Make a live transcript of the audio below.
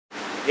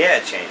Yeah,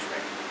 it changed me.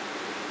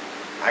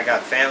 I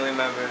got family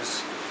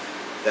members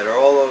that are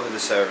all over the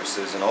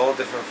services and all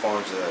different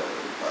forms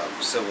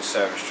of civil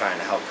service trying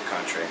to help the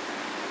country.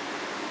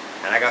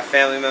 And I got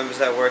family members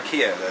that work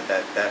here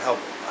that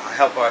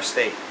help our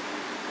state,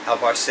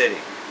 help our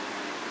city,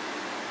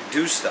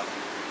 do stuff.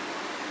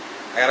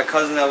 I got a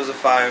cousin that was a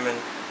fireman,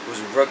 who was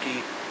a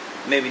rookie,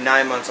 maybe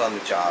 9 months on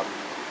the job.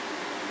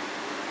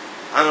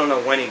 I don't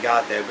know when he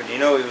got there, but you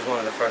know he was one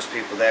of the first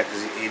people there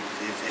because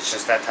it's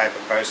just that type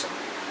of person.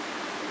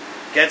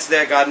 Gets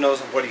there, God knows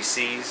what he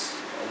sees,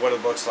 what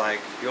it looks like.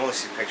 You only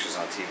see pictures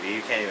on TV.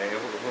 You can't even,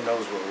 who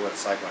knows what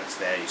it's like when it's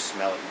there. You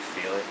smell it, you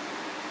feel it.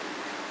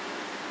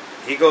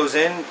 He goes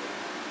in,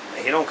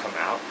 he don't come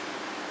out.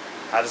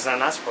 How does that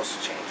not supposed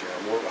to change you?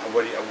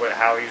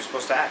 How are you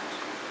supposed to act?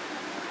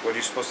 What are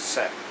you supposed to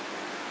say?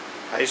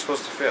 How are you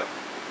supposed to feel?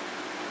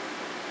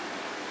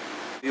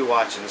 You're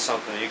watching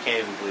something that you can't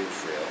even believe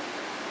is real.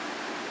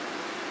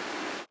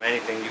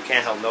 Anything, you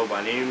can't help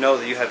nobody. You know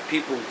that you have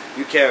people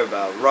you care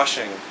about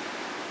rushing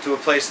to a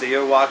place that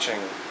you're watching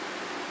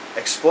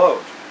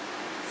explode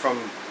from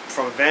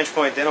a vantage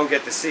point they don't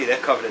get to see. They're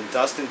covered in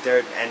dust and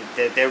dirt, and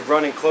they're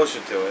running closer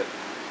to it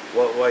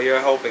while you're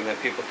hoping that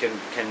people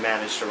can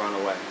manage to run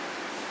away.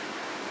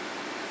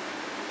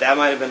 That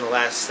might have been the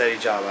last steady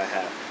job I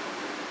had.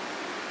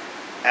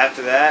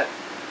 After that,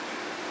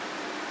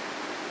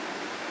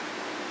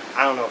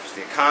 I don't know if it's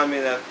the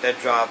economy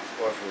that dropped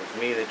or if it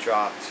was me that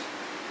dropped,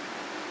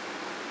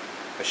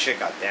 but shit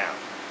got down.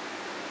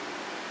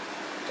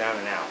 Down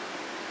and out.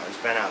 It's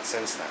been out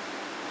since then.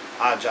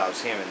 Odd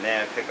jobs here and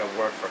there, pick up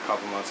work for a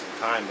couple months at a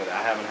time, but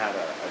I haven't had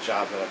a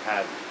job that I've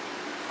had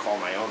call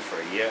my own for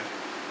a year.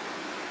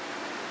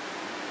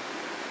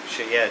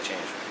 Shit, yeah, it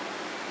changed me.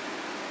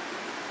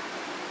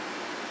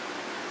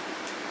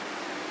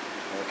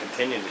 It'll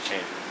continue to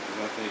change me.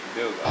 There's nothing you can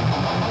do about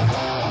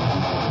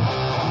it.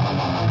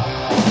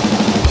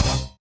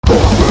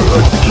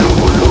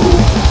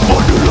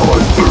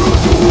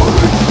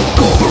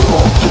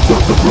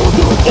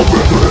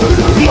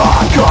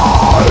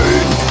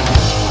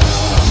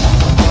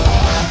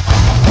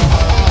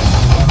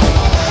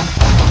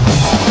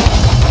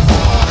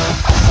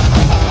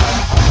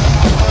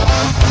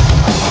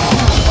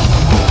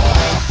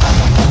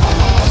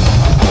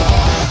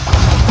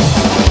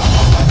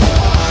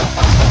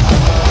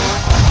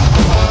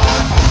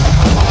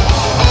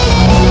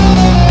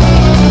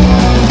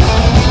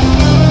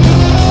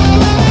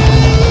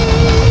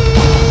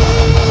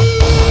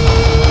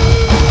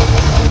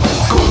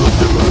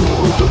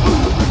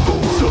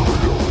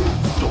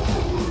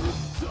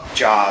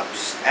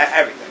 Jobs,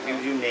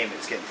 everything, you name it,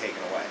 it's getting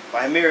taken away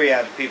by a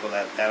myriad of people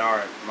that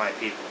aren't my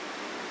people.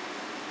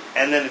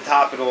 And then to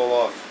top it all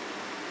off,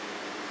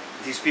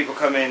 these people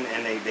come in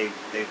and they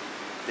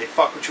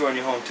fuck with you on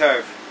your home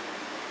turf,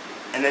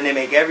 and then they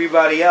make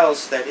everybody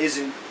else that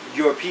isn't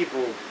your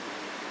people,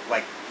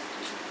 like,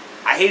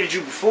 I hated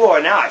you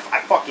before, now I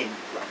fucking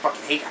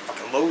hate, I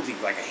fucking loathe you,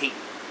 like I hate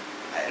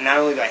you. And not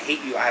only do I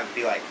hate you, I have to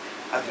be like,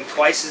 I have to be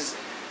twice as,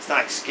 it's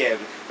not scared,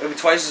 but I have to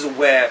be twice as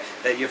aware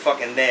that you're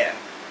fucking there,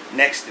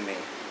 next to me,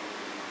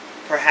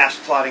 perhaps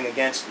plotting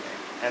against me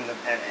and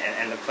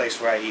the place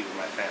where I eat with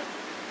my family.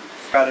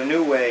 Got a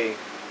new way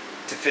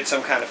to fit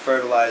some kind of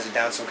fertilizer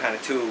down some kind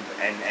of tube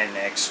and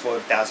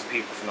explode 1,000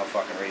 people for no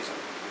fucking reason,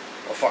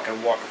 or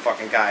fucking walk a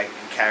fucking guy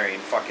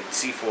carrying fucking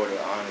C4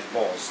 on his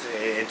balls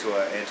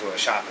into a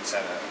shopping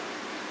center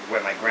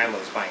where my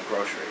grandmother's buying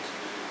groceries.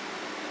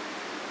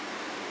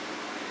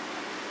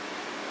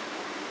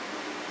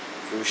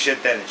 If it was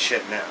shit then, it's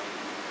shit now.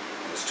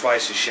 It's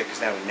twice as shit because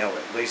now we know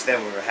it. At least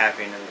then we were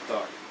happy and in the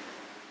dark.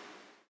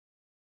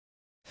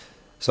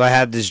 So I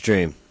had this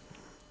dream.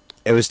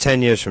 It was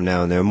 10 years from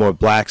now, and there were more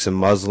blacks and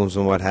Muslims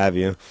and what have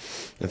you.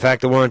 In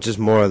fact, there weren't just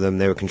more of them.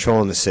 They were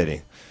controlling the city.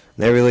 And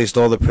they released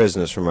all the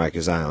prisoners from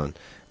Rikers Island.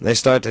 And they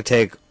started to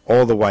take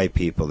all the white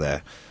people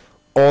there.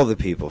 All the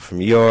people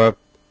from Europe,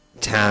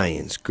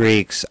 Italians,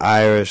 Greeks,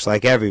 Irish,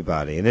 like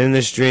everybody. And in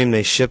this dream,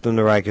 they shipped them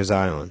to Rikers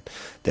Island.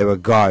 There were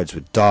guards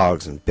with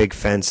dogs and big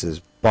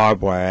fences,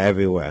 barbed wire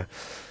everywhere.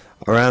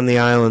 Around the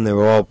island they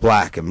were all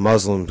black and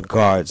Muslim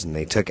guards, and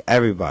they took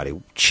everybody,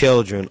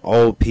 children,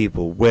 old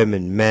people,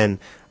 women, men.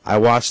 I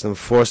watched them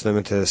force them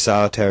into the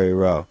solitary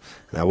row,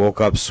 and I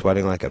woke up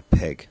sweating like a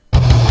pig.